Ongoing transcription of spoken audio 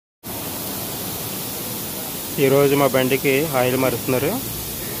ఈరోజు మా బండికి ఆయిల్ మారుస్తున్నారు.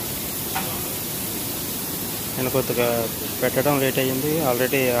 నేను కొద్దిగా పెట్టడం లేట్ అయ్యింది.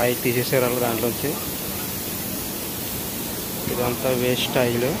 ఆల్రెడీ ఆయిల్ తీసేసారు వాళ్ళు దాంట్లోంచి. ఇదంతా వేస్ట్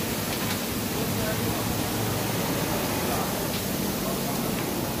ఆయిల్.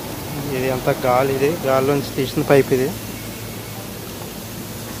 ఇది అంతా గాలి, ఇది గాలిలోంచి తీసిన పైప్. ఇది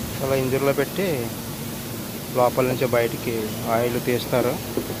అలా ఇంజిన్లో పెట్టి లోపల నుంచి బయటికి ఆయిల్ తీస్తారు.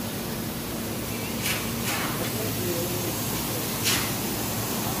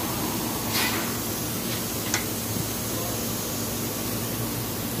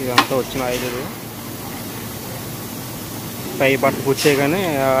 ఇదంతా వచ్చిన ఆయిల్. ఇది పై బట్ట పుచ్చేయగానే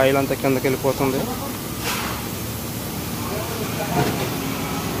ఆయిల్ అంతా కిందకి వెళ్ళిపోతుంది.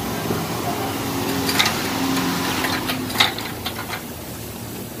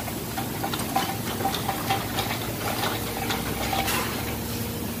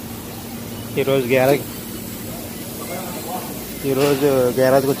 ఈరోజు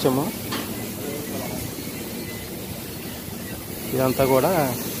గ్యారేజ్కి వచ్చాము. ఇదంతా కూడా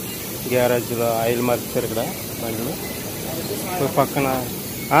గ్యారేజ్లో ఆయిల్ మార్చారు ఇక్కడ బండిలో. పక్కన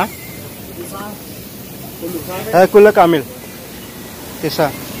కుల్ల కామిల్ తీసా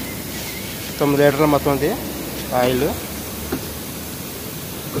 9 లీటర్లు మొత్తం అది ఆయిల్.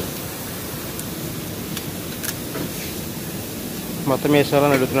 మొత్తం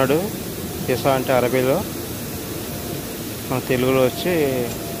వేసాలని అడుగుతున్నాడు. తీసా అంటే అరబీలో, మన తెలుగులో వచ్చి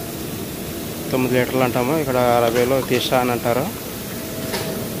 9 లీటర్లు అంటాము. ఇక్కడ అరబీలో తీసా అని అంటారు.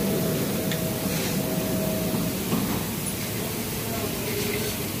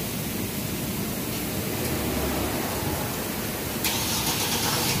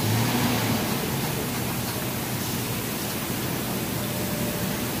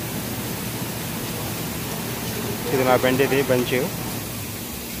 ఇది నా బండి, ఇది బంచ్.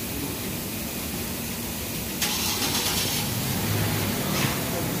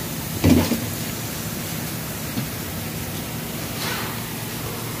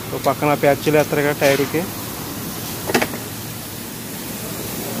 పక్కన ప్యాచ్లు వేస్తారు కదా టైర్కి.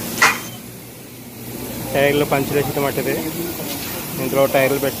 టైర్లు పంచులు వేసేది మట్టిది. ఇందులో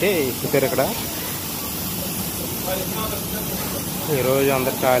టైర్లు పెట్టి ఇస్తారు ఇక్కడ. ఈరోజు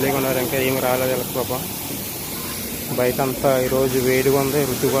అందరు ఖాళీగా ఉన్నారు, ఇంకా ఏమి రాలేదు వీళ్ళకి పాపం. బయట అంతా ఈరోజు వేడిగా ఉంది,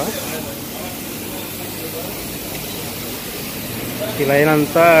 ఋతుగా. ఈ లైన్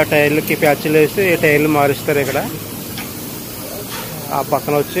అంతా టైర్లకి ప్యాచ్లు వేసి టైర్లు మారుస్తారు ఇక్కడ. ఆ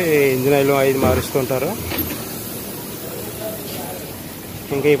పక్కన వచ్చి ఇంజిన్ ఆయిల్ అవి మారుస్తుంటారు.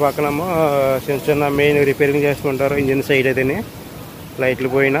 ఇంకా ఈ పక్కనేమో చిన్న చిన్న మెయిన్ రిపేరింగ్ చేస్తుంటారు. ఇంజిన్ సైడ్ అదని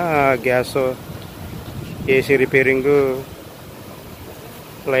లైట్లు పోయినా, గ్యాస్ ఏసీ రిపేరింగు,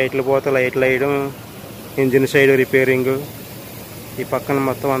 లైట్లు పోతే లైట్లు వేయడం, ఇంజిన్ సైడ్ రిపేరింగు, ఈ పక్కన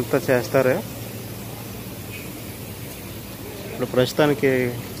మొత్తం అంతా చేస్తారు. ఇప్పుడు ప్రస్తుతానికి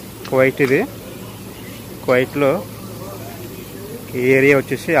కువైట్, ఇది కువైట్లో ఈ ఏరియా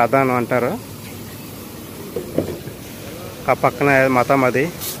వచ్చేసి అదాన్ అంటారు. ఆ పక్కన మతం అది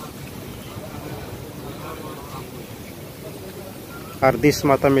అర్దీస్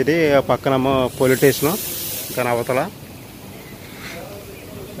మతం. ఇది ఆ పక్కనేమో పోలీస్ స్టేషను, దాని అవతల.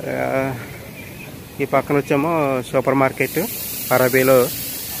 ఈ పక్కన వచ్చేమో సూపర్ మార్కెట్, అరబీలో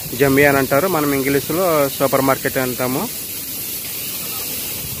జమ్మియా అని అంటారు, మనం ఇంగ్లీష్లో సూపర్ మార్కెట్ అంటాము.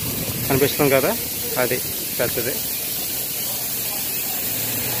 కనిపిస్తుంది కదా, అది పెద్దది.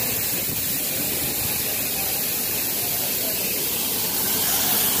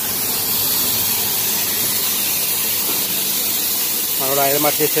 మనోడు ఆయిల్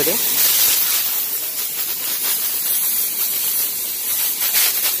మార్చేసాడు.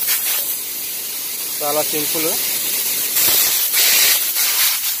 చాలా సింపుల్.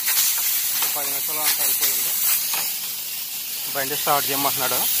 10 నిమిషాలు అంతా అయిపోయింది. బండి స్టార్ట్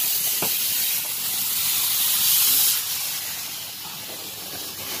చేయమంటున్నాడు.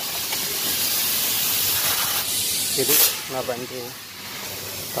 ఇది నా బండి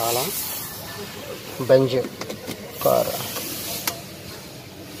తాళం, బెంజ్ కార్.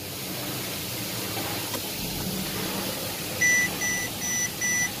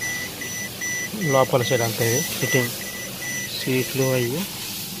 లోపల సైడ్ అంతా ఇది సిట్టింగ్ సీట్లు అవి.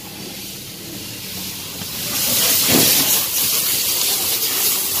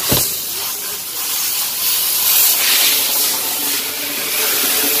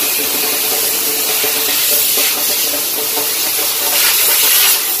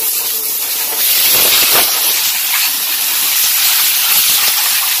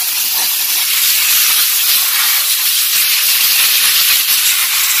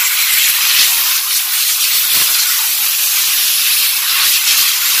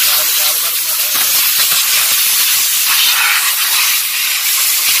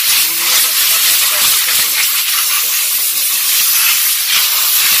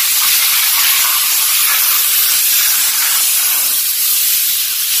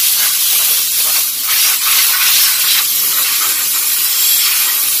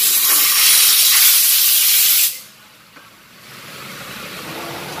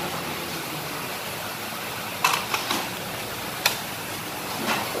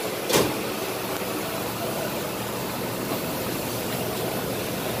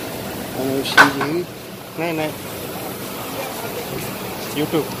 नहीं नहीं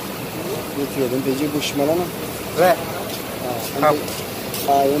यूट्यूब انت تجيب وش ملنا؟ لا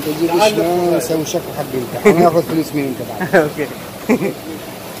انت تجيب وش ملنا نسوي شكل حق انت انا ناخذ فلوس من انت بعد. ఓకే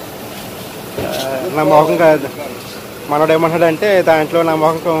నా మొహం కాదు మనోడు ఏమంటాడంటే దాంట్లో నా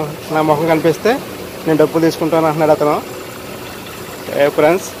మొహం కనిపిస్తే నేను డబ్బులు తీసుకుంటాను అంటున్నాడు అతను.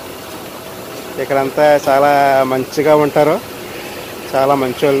 ఫ్రెండ్స్ ఇక్కడంతా చాలా మంచిగా ఉంటారు, చాలా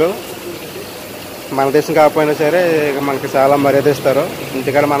మంచోళ్ళు. మన దేశం కాకపోయినా సరే మనకి చాలా మర్యాద ఇస్తారు.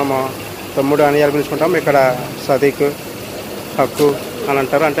 ఇంటికాడ మనము తమ్ముడు అని పిలుచుకుంటాం, ఇక్కడ సదీక్ హక్కు అని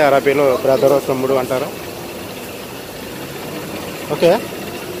అంటారు, అంటే అరబీలో బ్రదరు తమ్ముడు అంటారు. ఓకే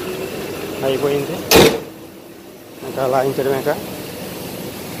అయిపోయింది, ఇంకా లాగించడమేక.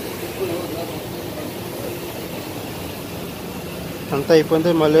 అంతా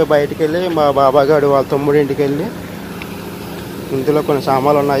అయిపోయింది. మళ్ళీ బయటికి వెళ్ళి మా బాబాగాడు వాళ్ళ తమ్ముడి ఇంటికి వెళ్ళి ఇందులో కొన్ని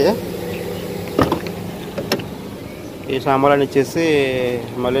సామాన్లు ఉన్నాయి, ఈ సామాన్లు ఇచ్చేసి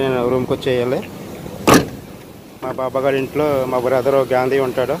మళ్ళీ నేను రూమ్కి వచ్చేయాలి. మా బాబాగారి ఇంట్లో మా బ్రదర్ గాంధీ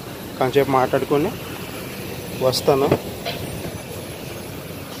ఉంటాడు, కొంచెంసేపు మాట్లాడుకొని వస్తాను.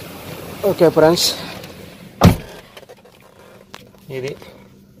 ఓకే ఫ్రెండ్స్, ఇది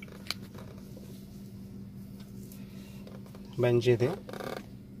బెంచ్, ఇది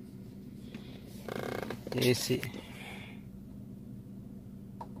ఏసీ.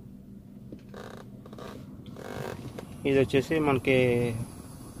 ఇది వచ్చేసి మనకి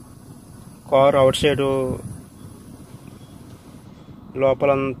కార్ అవుట్ సైడ్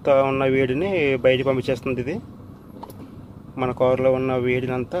లోపలంతా ఉన్న వేడిని బయట పంపించేస్తుంది. ఇది మన కారులో ఉన్న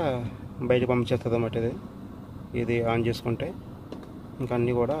వేడిని అంతా బయట పంపించేస్తుంది అన్నమాట. ఇది ఆన్ చేసుకుంటే ఇంకా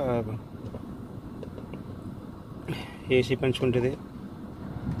అన్నీ కూడా ఏసీ పెంచుకుంటుంది,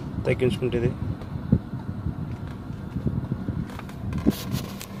 తగ్గించుకుంటుంది.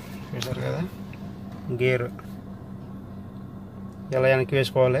 చూసారు కదా, గేర్ ఎలా వెనక్కి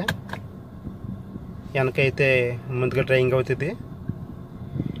వేసుకోవాలి, వెనకైతే ముందుగా డ్రైవింగ్ అవుతుంది.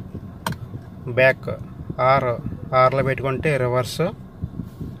 బ్యాక్ ఆర్లో పెట్టుకుంటే రివర్స్,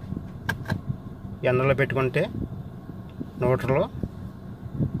 ఎన్నలో పెట్టుకుంటే న్యూట్రల్.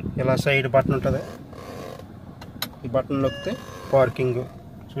 ఇలా సైడ్ బటన్ ఉంటుంది, ఈ బటన్ నొక్కితే పార్కింగ్.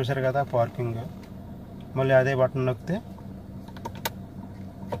 చూసారు కదా పార్కింగ్. మళ్ళీ అదే బటన్ నొక్కితే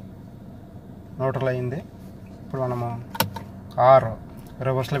న్యూట్రల్ అయింది. ఇప్పుడు మనము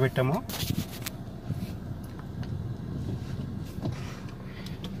రివర్స్లో పెట్టాము.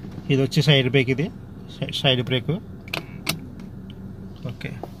 ఇది వచ్చి సైడ్ బ్రేక్, ఇది సైడ్ బ్రేక్.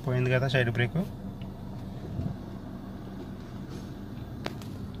 ఓకే పోయింది కదా సైడ్ బ్రేక్.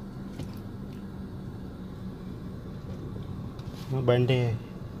 బండి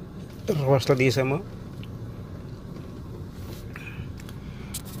రివర్స్లో తీసాము.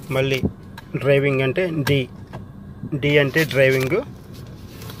 మళ్ళీ డ్రైవింగ్ అంటే డి అంటే డ్రైవింగ్,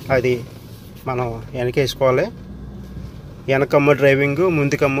 అది మనం వెనకేసుకోవాలి. వెనకమ్మ డ్రైవింగ్,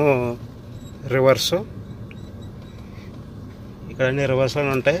 ముందుకమ్మ రివర్సు. ఇక్కడ అన్ని రివర్స్లో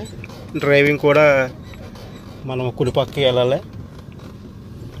ఉంటాయి. డ్రైవింగ్ కూడా మనం కుడిపక్కకి వెళ్ళాలి,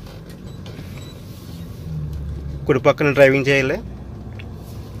 కుడిపక్కన డ్రైవింగ్ చేయాలి.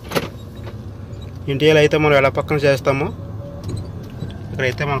 ఇండియాలో అయితే మనం ఎడ పక్కన చేస్తాము,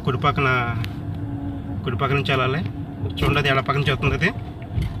 ఇక్కడైతే మనం కుడిపక్కన నుంచి వెళ్ళాలి. చూడండి ఎడ పక్కన చేస్తుంది అది.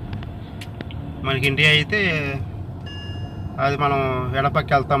 మనకి ఇండియా అయితే అది మనం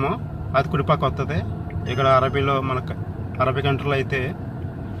ఎడపక్కకి వెళ్తాము, అది కుడిపక్క వస్తుంది. ఇక్కడ అరబీలో మనకు అరబీ కంట్రీలో అయితే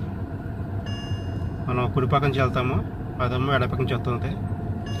మనం కుడిపక్క నుంచి వెళ్తాము, అదేమో ఎడపక్క నుంచి వస్తుంది.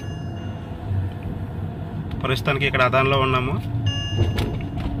 ప్రస్తుతానికి ఇక్కడ అదాన్లో ఉన్నాము.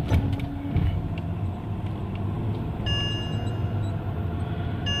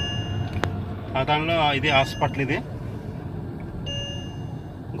 అదాన్లో ఇది హాస్పిటల్, ఇది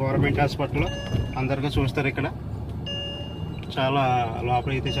గవర్నమెంట్ హాస్పిటల్. అందరికీ చూస్తారు ఇక్కడ. చాలా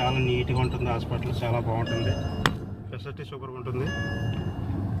లోపల అయితే చాలా నీట్గా ఉంటుంది హాస్పిటల్, చాలా బాగుంటుంది, ఫెసిలిటీ సూపర్గా ఉంటుంది.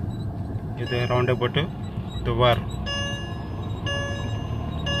 ఇది రౌండ్ అబౌట్ దుబార్.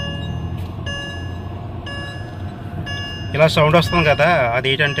 ఇలా సౌండ్ వస్తుంది కదా, అది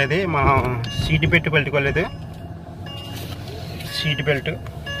ఏంటంటే అది మనం సీట్ బెల్ట్ పెట్టుకోలేదు. సీట్ బెల్ట్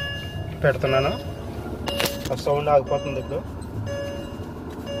పెడుతున్నాను, ఆ సౌండ్ ఆగిపోతుంది ఇప్పుడు.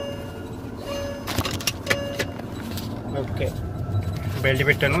 ఓకే బెల్ట్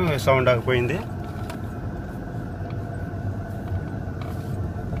పెట్టాను, సౌండ్ ఆగిపోయింది.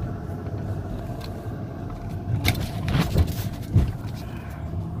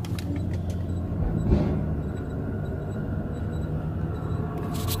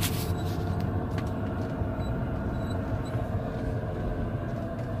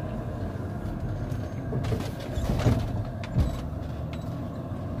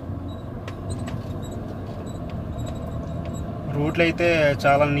 రోడ్లు అయితే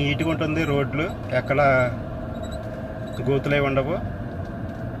చాలా నీట్గా ఉంటుంది. రోడ్లు ఎక్కడ గోతులే ఉండవు.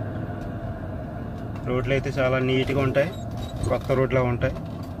 రోడ్లు అయితే చాలా నీట్గా ఉంటాయి, కొత్త రోడ్లా ఉంటాయి.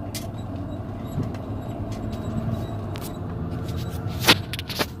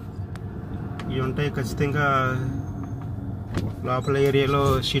 ఇవి ఉంటాయి ఖచ్చితంగా. లోపల ఏరియాలో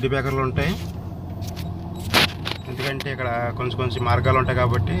సీడ్ బ్రేకర్లు ఉంటాయి, ఎందుకంటే ఇక్కడ కొంచెం మార్గాలు ఉంటాయి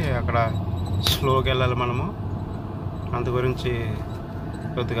కాబట్టి అక్కడ స్లోగా వెళ్ళాలి మనము. అందు గురించి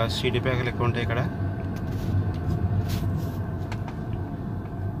కొద్దిగా సీడ్ బ్రేకర్లు ఎక్కువ ఉంటాయి ఇక్కడ.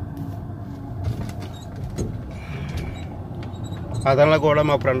 అదనలో కూడా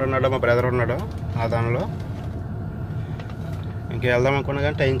మా ఫ్రెండ్ ఉన్నాడు, మా బ్రదర్ ఉన్నాడు అదనలో. ఇంకా వెళ్దాం అనుకున్నా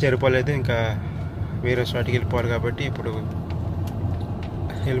కానీ టైం సరిపోలేదు. ఇంకా వేరే చోటికి వెళ్ళిపోవాలి కాబట్టి ఇప్పుడు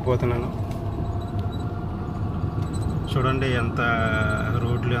వెళ్ళిపోతున్నాను. చూడండి ఎంత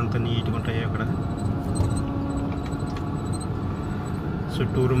రోడ్లు ఎంత నీట్గా ఉంటాయో అక్కడ.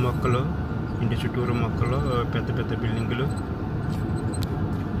 చుట్టూరు మొక్కలు, ఇంటి చుట్టూరు మొక్కలు, పెద్ద పెద్ద బిల్డింగులు.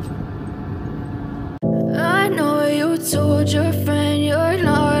 I know you told your friend you're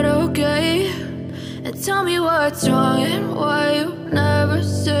not okay, and tell me what's wrong and why you never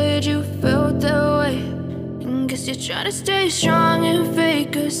said you felt that way. And guess you're trying to stay strong and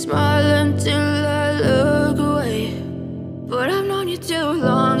fake a smile until I look away. But I've known you too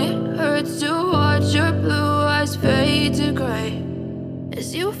long, it hurts to watch your blue eyes fade to gray as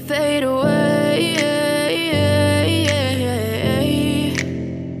you fade away,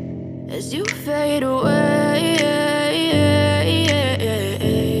 as you fade away.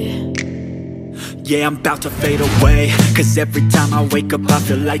 Yeah, I'm about to fade away, 'cause every time I wake up I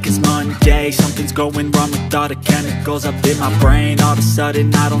feel like it's Monday. Something's going wrong with all the chemicals up in my brain. All of a sudden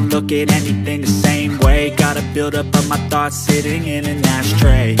I don't look at anything the same way. Gotta build up of my thoughts sitting in an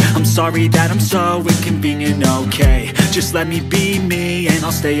ashtray. I'm sorry that I'm so inconvenient, okay. Just let me be me and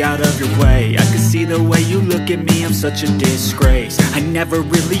I'll stay out of your way. I can see the way you look at me, I'm such a disgrace. I never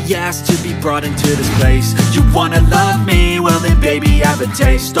really asked to be brought into this place. You wanna love me? Well then baby have a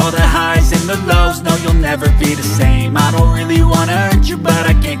taste. All the highs and the lows, no you'll never be the same. I don't really wanna hurt you but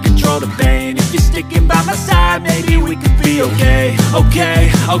I can't control the pain. If you're sticking by my side, maybe we could be okay.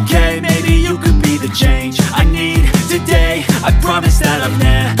 Okay, maybe you could be the change I need today. I promise that I've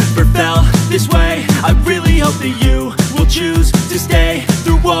never felt this way. I really hope that you will choose to stay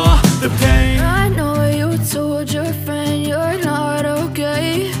through all the pain. I know you told your friend you're not okay,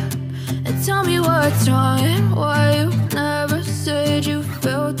 and tell me what's wrong and why you never said you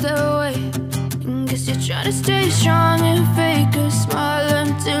felt that way. And guess you're trying to stay strong and fake a smile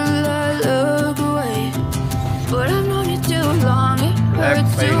until I look away. But I've known you too long, it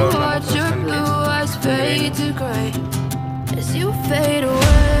hurts to watch your blue eyes fade to grey as you fade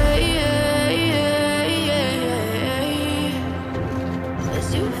away, as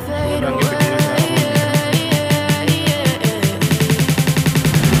you fade away,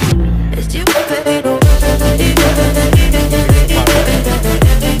 as you fade away.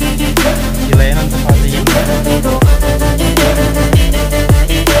 ఇలా అయినంత పాత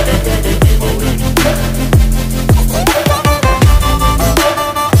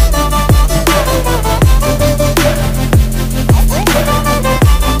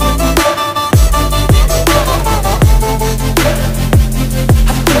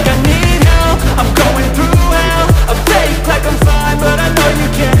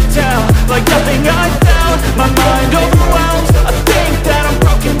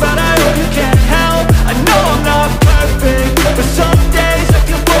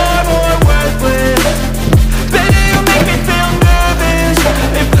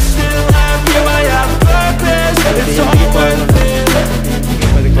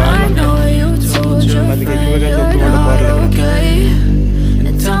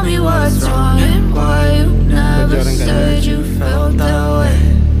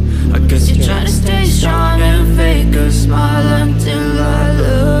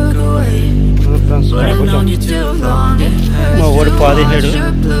ఓడి పాదేశాడు.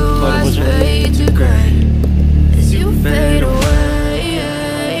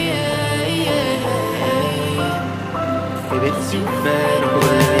 ఇది